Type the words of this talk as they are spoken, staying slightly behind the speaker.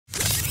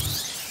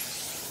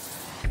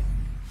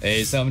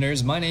Hey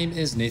Summoners, my name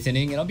is Nathan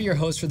Ng and I'll be your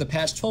host for the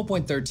patch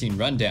 12.13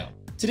 rundown.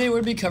 Today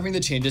we're going to be covering the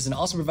changes and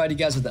also provide you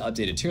guys with the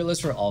updated tier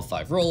list for all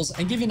 5 roles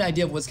and give you an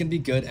idea of what's going to be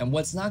good and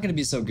what's not going to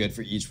be so good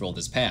for each role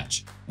this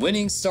patch.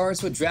 Winning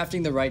starts with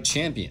drafting the right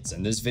champions,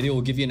 and this video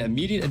will give you an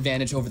immediate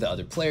advantage over the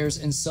other players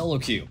in solo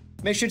queue.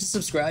 Make sure to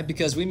subscribe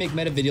because we make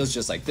meta videos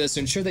just like this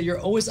to ensure that you're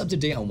always up to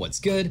date on what's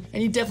good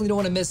and you definitely don't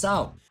want to miss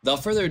out.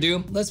 Without further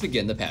ado, let's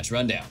begin the patch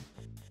rundown.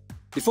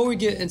 Before we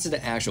get into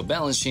the actual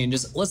balance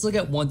changes, let's look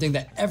at one thing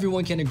that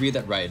everyone can agree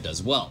that Riot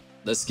does well: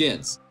 the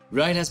skins.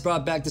 Riot has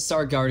brought back the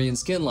Star Guardian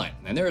skin line,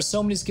 and there are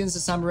so many skins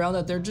this time around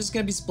that they're just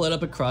going to be split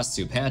up across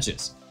 2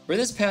 patches. For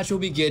this patch, we'll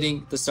be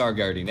getting the Star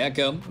Guardian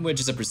Echo, which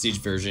is a prestige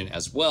version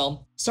as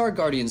well, Star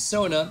Guardian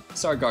Sona,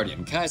 Star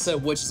Guardian Kaisa,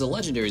 which is a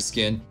legendary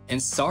skin,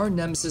 and Star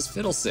Nemesis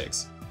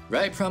Fiddlesticks.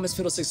 Riot promised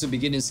Fiddlesticks would be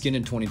getting a skin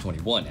in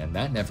 2021, and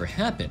that never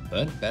happened,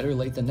 but better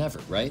late than never,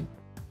 right?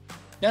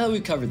 Now that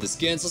we've covered the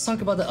skins, let's talk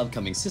about the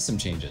upcoming system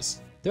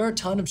changes. There are a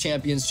ton of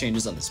champions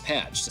changes on this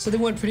patch, so they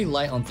went pretty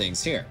light on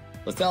things here.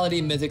 Lethality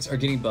and Mythics are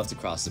getting buffed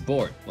across the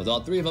board, with all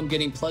 3 of them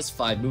getting plus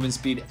 5 movement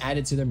speed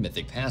added to their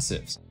Mythic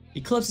passives.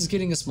 Eclipse is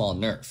getting a small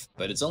nerf,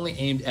 but it's only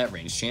aimed at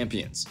ranged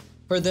champions.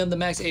 For them, the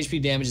max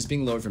HP damage is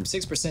being lowered from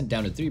 6%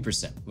 down to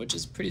 3%, which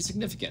is pretty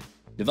significant.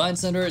 Divine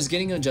Thunder is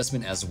getting an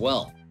adjustment as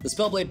well. The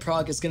Spellblade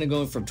proc is going to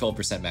go from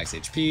 12% max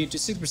HP to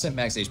 6%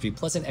 max HP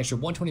plus an extra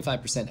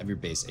 125% of your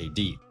base AD.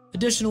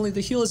 Additionally, the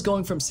heal is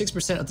going from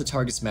 6% of the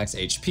target's max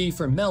HP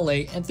for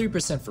melee and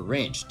 3% for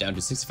range, down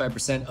to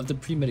 65% of the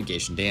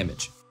pre-mitigation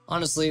damage.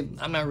 Honestly,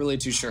 I'm not really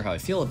too sure how I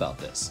feel about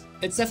this.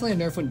 It's definitely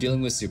a nerf when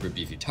dealing with super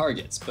beefy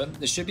targets, but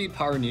it should be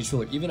power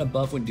neutral or even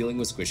above when dealing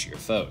with squishier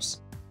foes.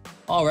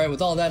 Alright,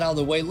 with all that out of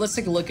the way, let's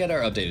take a look at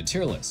our updated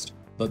tier list.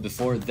 But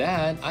before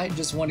that, I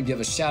just want to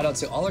give a shout out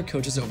to all our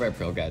coaches over at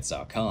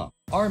ProGuides.com.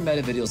 Our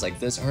meta videos like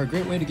this are a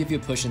great way to give you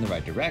a push in the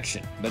right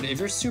direction, but if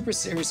you're super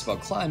serious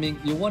about climbing,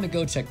 you'll want to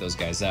go check those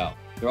guys out.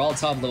 They're all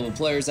top level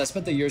players that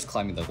spent the years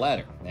climbing the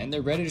ladder, and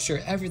they're ready to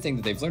share everything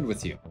that they've learned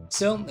with you.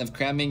 So, if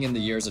cramming in the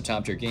years of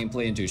top tier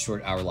gameplay into a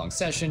short hour-long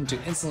session to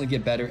instantly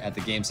get better at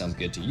the game sounds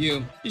good to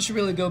you, you should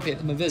really go pay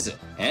them a visit.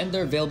 And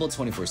they're available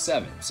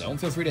 24/7, so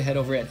feel free to head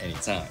over at any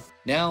time.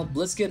 Now,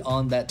 let's get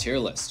on that tier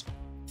list.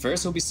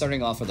 First, we'll be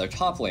starting off with our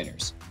top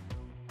laners.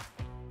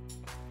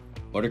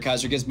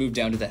 Mordekaiser gets moved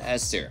down to the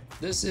S tier.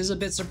 This is a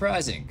bit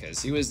surprising,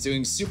 because he was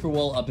doing super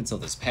well up until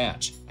this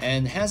patch,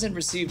 and hasn't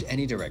received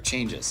any direct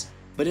changes.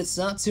 But it's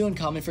not too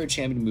uncommon for a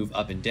champion to move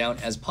up and down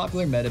as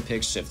popular meta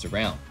picks shift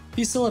around.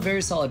 He's still a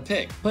very solid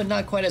pick, but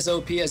not quite as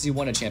OP as you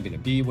want a champion to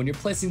be when you're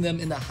placing them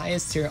in the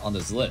highest tier on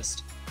this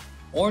list.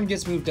 Ornn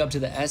gets moved up to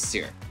the S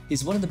tier.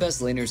 He's one of the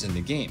best laners in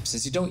the game,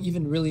 since you don't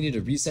even really need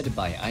a reset to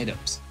buy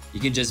items. You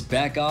can just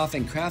back off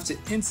and craft to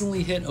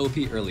instantly hit OP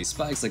early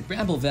spikes like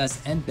Bramble Vest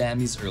and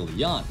Bammies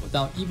early on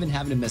without even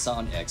having to miss out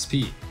on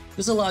XP.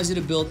 This allows you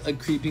to build a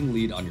creeping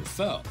lead on your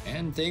foe,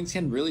 and things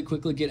can really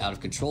quickly get out of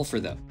control for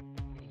them.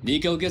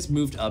 Neeko gets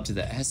moved up to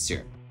the S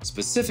tier,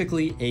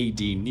 specifically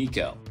AD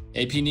Neeko.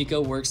 AP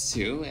Neeko works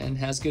too and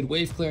has good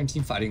wave clear and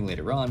team fighting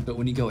later on, but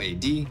when you go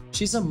AD,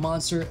 she's a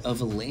monster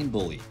of a lane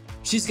bully.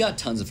 She's got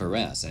tons of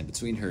harass, and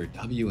between her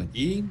W and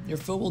E, your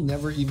foe will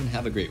never even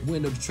have a great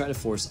window to try to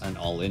force an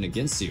all-in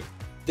against you.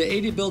 The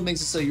AD build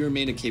makes it so you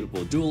remain a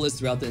capable duelist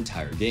throughout the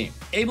entire game,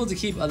 able to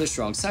keep other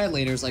strong side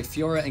laners like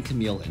Fiora and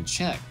Camille in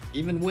check,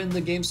 even when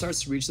the game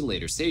starts to reach the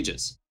later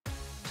stages.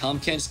 Tahm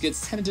Kench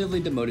gets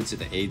tentatively demoted to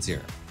the A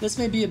tier. This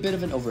may be a bit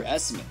of an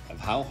overestimate of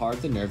how hard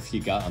the nerf he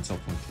got on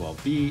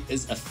 12.12b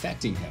is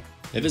affecting him.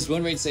 If his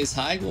win rate stays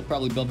high, we'll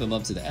probably bump him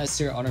up to the S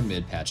tier on our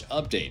mid-patch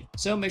update,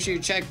 so make sure you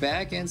check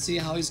back and see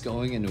how he's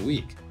going in a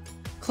week.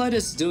 Kled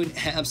is doing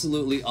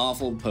absolutely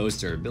awful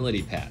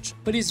post-durability patch,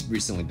 but he's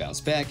recently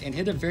bounced back and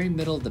hit a very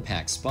middle of the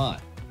pack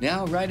spot.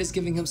 Now Riot is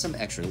giving him some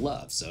extra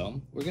love,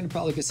 so we're going to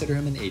probably consider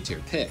him an A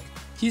tier pick.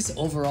 He's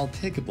overall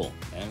pickable,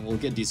 and will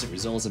get decent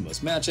results in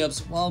most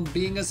matchups while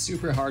being a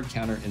super hard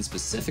counter in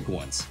specific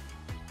ones.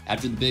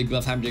 After the big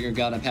buff Heimerdinger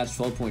got on patch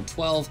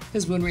 12.12,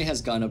 his win rate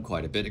has gone up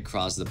quite a bit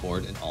across the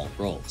board in all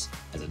roles.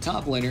 As a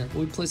top laner,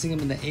 we'll be placing him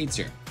in the A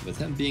tier, with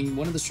him being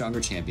one of the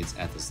stronger champions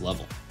at this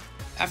level.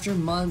 After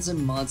months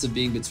and months of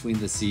being between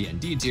the C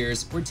and D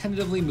tiers, we're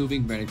tentatively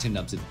moving Renekton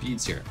up to the B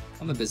tier.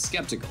 I'm a bit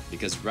skeptical,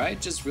 because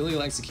Riot just really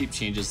likes to keep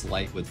changes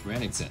light with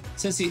Renekton,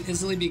 since he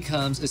instantly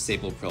becomes a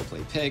staple pro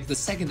play pick the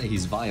second that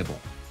he's viable.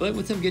 But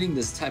with him getting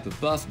this type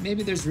of buff,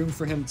 maybe there's room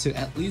for him to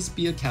at least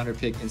be a counter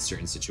pick in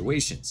certain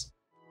situations.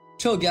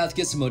 Cho'Gath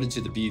gets demoted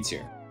to the B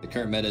tier. The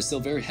current meta is still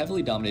very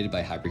heavily dominated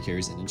by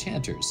hypercarries and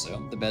enchanters,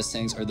 so the best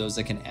tanks are those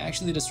that can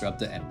actually disrupt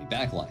the enemy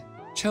backline.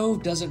 Cho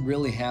doesn't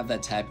really have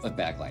that type of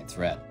backline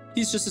threat.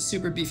 He's just a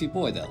super beefy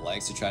boy that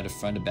likes to try to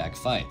front and back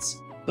fights.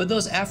 But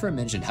those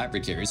aforementioned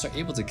hypercarries are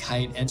able to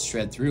kite and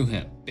shred through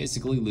him,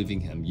 basically leaving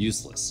him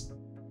useless.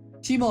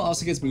 Teemo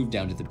also gets moved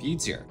down to the B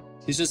tier.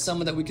 He's just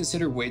someone that we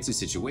consider way too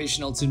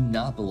situational to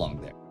not belong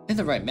there. In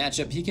the right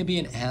matchup, he can be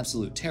an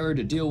absolute terror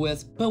to deal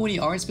with, but when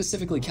you aren't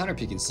specifically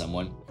counterpicking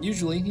someone,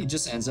 usually he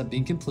just ends up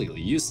being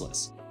completely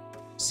useless.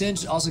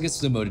 Singe also gets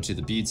demoted to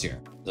the B tier.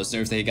 Those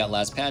nerfs that he got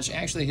last patch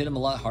actually hit him a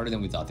lot harder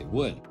than we thought they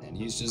would, and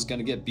he's just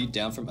gonna get beat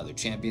down from other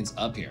champions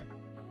up here.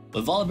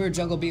 With Volibear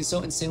jungle being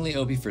so insanely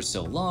OP for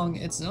so long,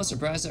 it's no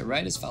surprise that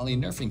Riot is finally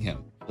nerfing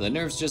him, but the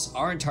nerfs just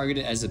aren't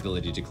targeted at his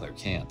ability to clear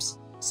camps.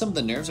 Some of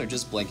the nerfs are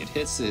just blanket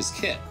hits to his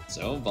kit,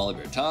 so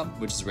Volibear top,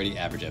 which is already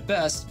average at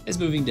best, is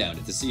moving down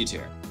to the C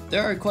tier.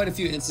 There are quite a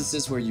few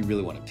instances where you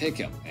really want to pick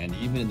him, and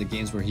even in the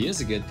games where he is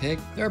a good pick,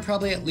 there are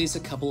probably at least a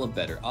couple of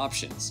better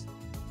options.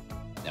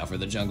 Now for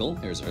the jungle,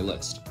 here's our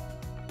list.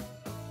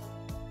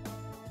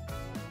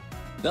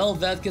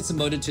 Bel'Veth gets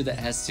demoted to the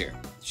S tier.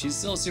 She's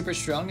still super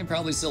strong and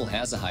probably still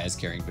has the highest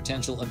carrying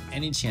potential of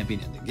any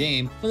champion in the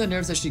game, but the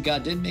nerfs that she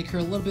got did make her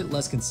a little bit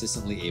less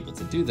consistently able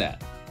to do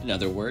that. In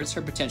other words,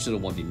 her potential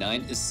to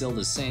 1v9 is still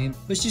the same,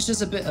 but she's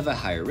just a bit of a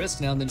higher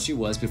risk now than she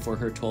was before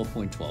her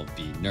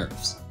 12.12b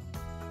nerfs.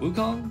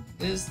 Wukong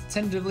is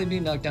tentatively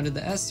being knocked down to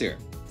the S tier.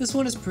 This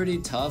one is pretty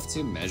tough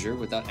to measure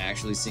without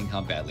actually seeing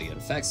how badly it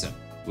affects him.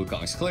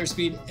 Wukong's clear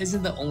speed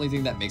isn't the only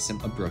thing that makes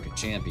him a broken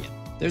champion.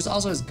 There's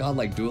also his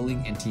godlike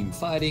dueling and team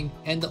fighting,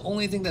 and the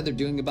only thing that they're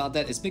doing about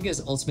that is making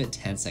his ultimate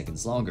 10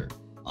 seconds longer.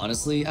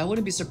 Honestly, I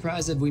wouldn't be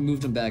surprised if we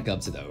moved him back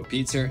up to the OP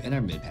tier in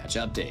our mid-patch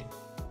update.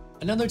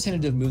 Another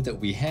tentative move that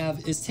we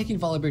have is taking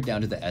Volibear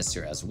down to the S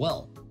tier as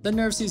well. The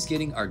nerfs he's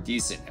getting are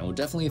decent and will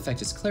definitely affect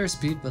his clear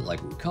speed, but like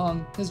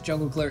Wukong, his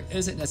jungle clear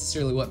isn't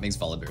necessarily what makes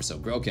Volibear so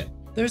broken.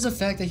 There's the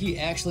fact that he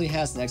actually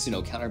has next to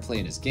no counterplay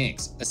in his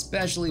ganks,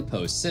 especially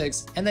post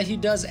 6, and that he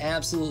does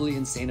absolutely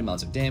insane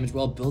amounts of damage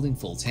while building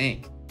full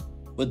tank.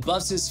 With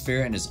buffs to his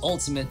Sphere and his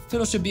ultimate,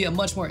 Fiddle should be a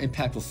much more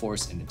impactful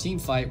force in a team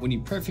fight when you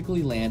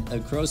perfectly land a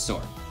Crow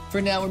Sword.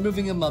 For now, we're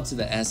moving him up to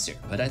the S tier,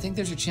 but I think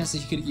there's a chance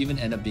that he could even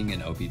end up being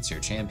an OP tier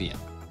champion.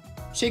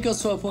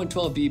 Shaco's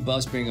 12.12b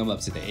buffs bring him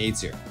up to the A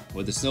tier.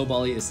 With the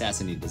snowbally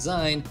assassin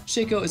design,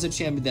 Shaco is a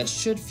champion that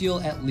should feel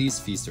at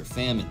least feast or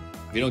famine.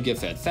 If you don't get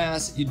fed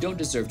fast, you don't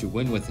deserve to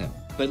win with him.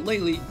 But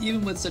lately,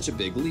 even with such a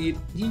big lead,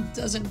 he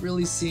doesn't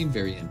really seem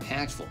very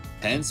impactful.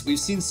 Hence, we've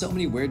seen so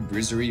many weird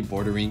bruisery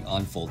bordering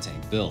on full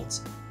tank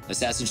builds.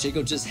 Assassin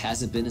Shaco just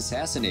hasn't been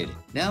assassinated.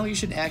 Now you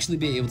should actually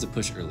be able to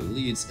push early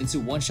leads into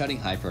one-shotting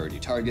high priority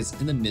targets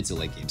in the mid to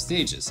late game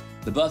stages.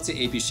 The buff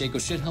to AP Shaco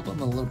should help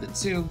him a little bit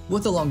too,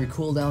 with a longer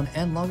cooldown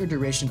and longer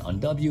duration on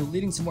W,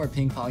 leading to more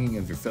ping-ponging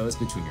of your foes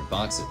between your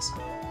boxes.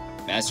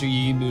 Master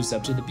Yi moves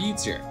up to the B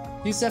tier.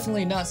 He's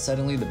definitely not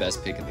suddenly the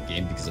best pick in the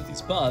game because of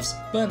these buffs,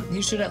 but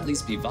he should at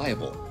least be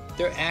viable.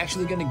 They're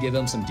actually going to give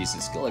him some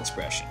decent skill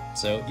expression,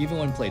 so even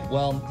when played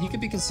well, he could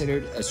be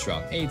considered a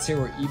strong A tier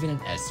or even an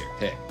S tier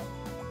pick.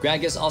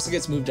 Gragas also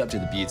gets moved up to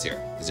the B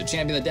tier. He's a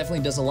champion that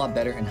definitely does a lot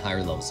better in higher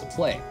levels of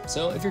play,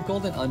 so if you're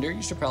golden under,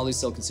 you should probably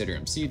still consider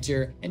him C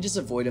tier and just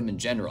avoid him in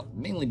general,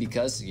 mainly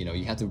because,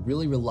 you have to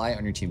really rely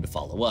on your team to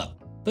follow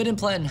up. But in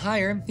plat and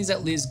higher, he's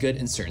at least good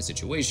in certain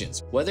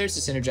situations, whether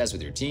it's to synergize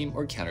with your team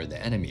or counter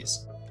the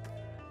enemies.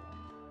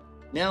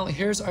 Now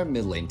here's our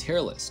mid lane tier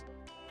list.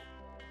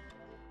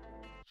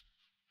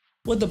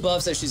 With the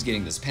buffs that she's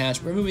getting this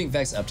patch, we're moving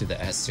Vex up to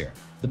the S tier.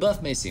 The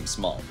buff may seem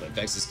small, but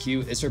Vex's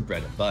Q is her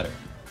bread and butter.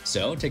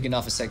 So, taking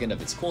off a second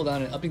of its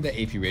cooldown and upping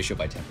the AP ratio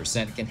by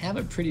 10% can have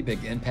a pretty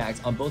big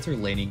impact on both her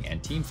laning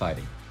and team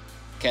fighting.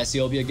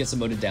 Cassiopeia gets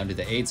demoted down to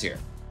the A tier.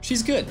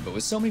 She's good, but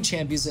with so many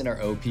champions in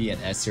our OP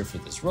and S tier for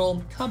this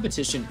role,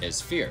 competition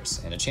is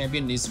fierce, and a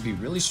champion needs to be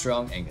really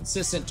strong and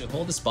consistent to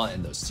hold a spot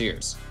in those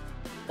tiers.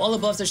 While the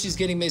buffs that she's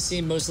getting may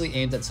seem mostly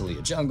aimed at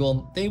Taliyah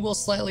jungle, they will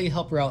slightly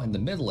help her out in the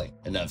mid lane,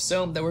 enough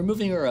so that we're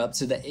moving her up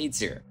to the A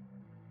tier.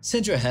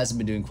 Syndra hasn't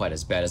been doing quite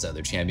as bad as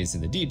other champions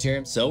in the D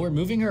tier, so we're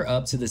moving her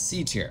up to the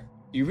C tier.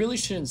 You really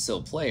shouldn't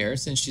still play her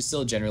since she's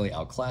still generally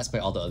outclassed by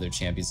all the other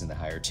champions in the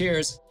higher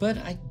tiers, but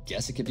I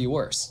guess it could be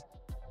worse.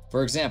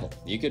 For example,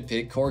 you could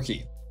pick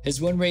Corki.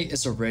 His win rate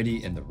is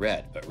already in the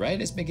red, but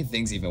Riot is making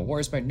things even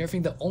worse by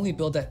nerfing the only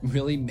build that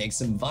really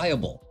makes him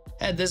viable.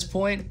 At this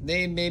point,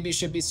 they maybe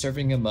should be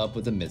serving him up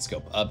with a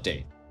mid-scope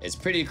update. It's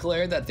pretty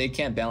clear that they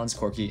can't balance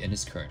Corki in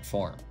his current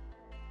form.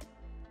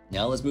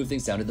 Now let's move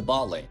things down to the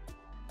bot lane.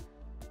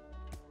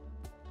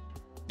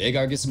 Big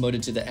R gets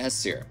demoted to the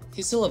S tier.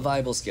 He's still a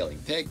viable scaling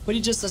pick, but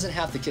he just doesn't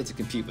have the kit to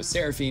compete with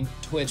Seraphine,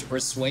 Twitch, or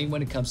Swain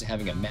when it comes to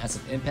having a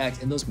massive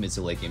impact in those mid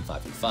to late game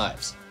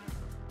 5v5s.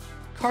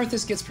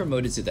 Karthus gets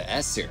promoted to the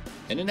S tier.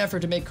 In an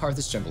effort to make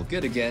Karthus jungle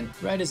good again,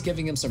 Riot is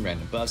giving him some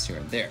random buffs here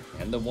and there,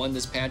 and the one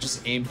this patch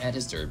is aimed at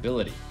his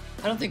durability.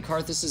 I don't think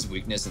Karthus'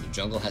 weakness in the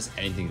jungle has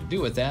anything to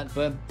do with that,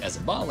 but as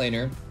a bot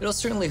laner, it'll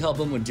certainly help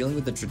him when dealing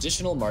with the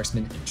traditional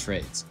marksman in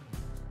trades.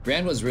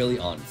 Brand was really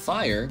on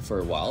fire for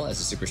a while as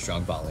a super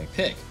strong bot lane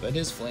pick, but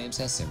his flames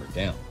has simmered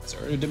down, so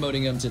we're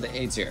demoting him to the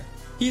A tier.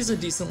 He's a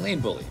decent lane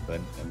bully,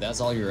 but if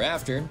that's all you're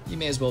after, you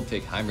may as well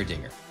pick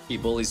Heimerdinger. He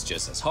bullies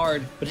just as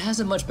hard, but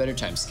has a much better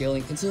time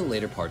scaling into the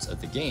later parts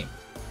of the game.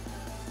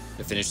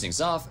 To finish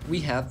things off, we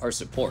have our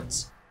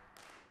supports.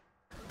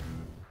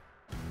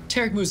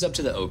 Taric moves up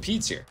to the OP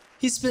tier.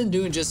 He's been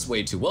doing just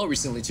way too well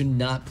recently to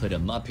not put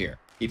him up here.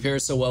 He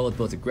pairs so well with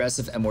both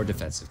aggressive and more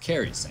defensive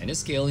carries, and his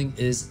scaling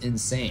is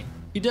insane.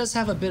 He does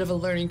have a bit of a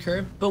learning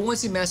curve, but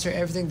once you master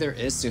everything there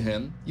is to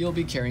him, you'll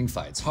be carrying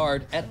fights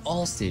hard at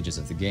all stages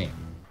of the game.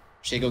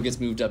 Shaco gets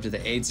moved up to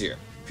the A tier.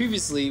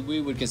 Previously,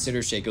 we would consider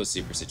Shaco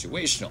super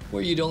situational,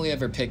 where you'd only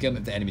ever pick him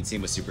if the enemy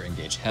team was super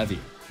engage heavy.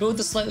 But with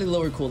a slightly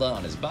lower cooldown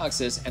on his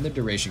boxes and the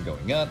duration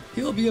going up,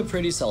 he'll be a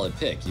pretty solid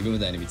pick even when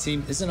the enemy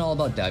team isn't all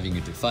about diving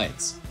into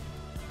fights.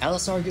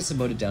 Alistar gets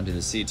demoted down to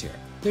the C tier.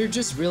 There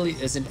just really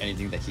isn't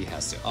anything that he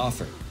has to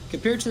offer.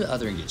 Compared to the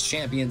other engaged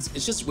champions,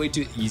 it's just way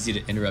too easy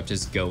to interrupt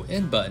his go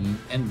in button,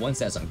 and once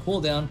that's on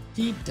cooldown,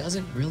 he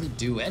doesn't really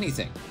do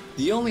anything.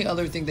 The only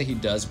other thing that he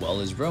does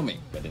well is roaming,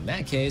 but in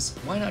that case,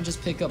 why not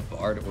just pick up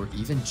Bard or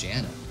even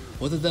Janna?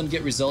 Both of them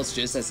get results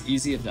just as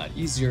easy if not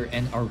easier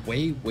and are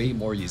way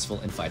more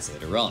useful in fights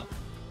later on.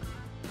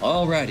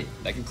 Alrighty,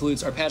 that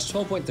concludes our patch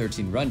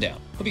 12.13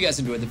 rundown. Hope you guys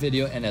enjoyed the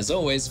video, and as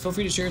always, feel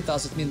free to share your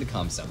thoughts with me in the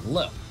comments down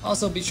below.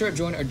 Also, be sure to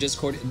join our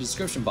Discord in the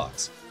description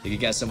box. Thank you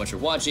guys so much for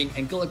watching,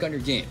 and good luck on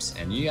your games,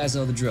 and you guys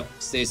know the drill.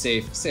 Stay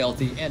safe, stay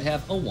healthy, and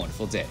have a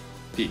wonderful day.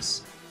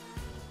 Peace.